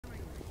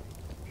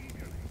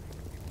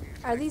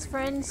Are these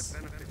friends?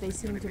 They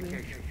seem to be.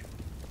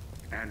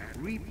 And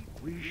reap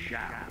we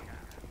shall.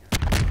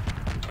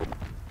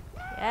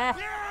 Yeah.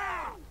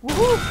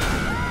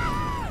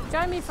 Woohoo!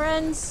 Join me,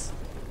 friends.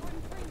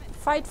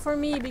 Fight for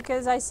me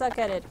because I suck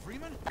at it.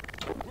 Freeman,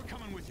 we're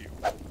coming with you.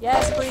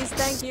 Yes, please.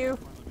 Thank you.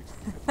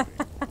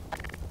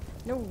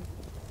 No.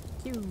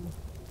 Q.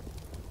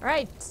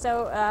 Alright,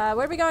 so,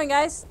 where are we going,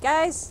 guys?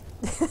 Guys!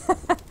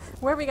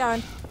 Where are we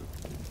going?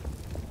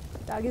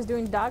 Dog is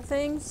doing dog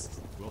things.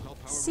 We'll help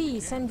however we C.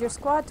 can. Send your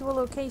squad to a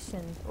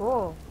location.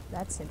 Oh,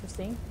 that's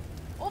interesting.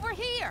 Over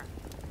here!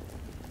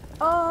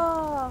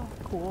 Oh,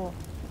 cool.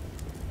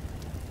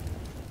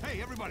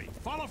 Hey, everybody,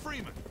 follow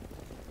Freeman.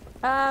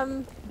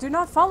 Do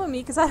not follow me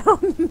because I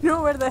don't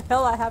know where the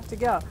hell I have to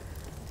go.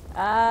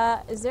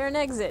 Is there an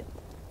exit?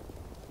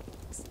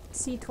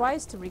 C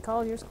twice to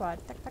recall your squad.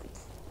 Tuck, tuck.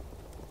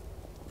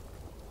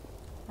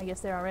 I guess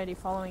they're already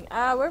following.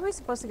 Where are we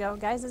supposed to go?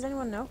 Guys, does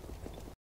anyone know?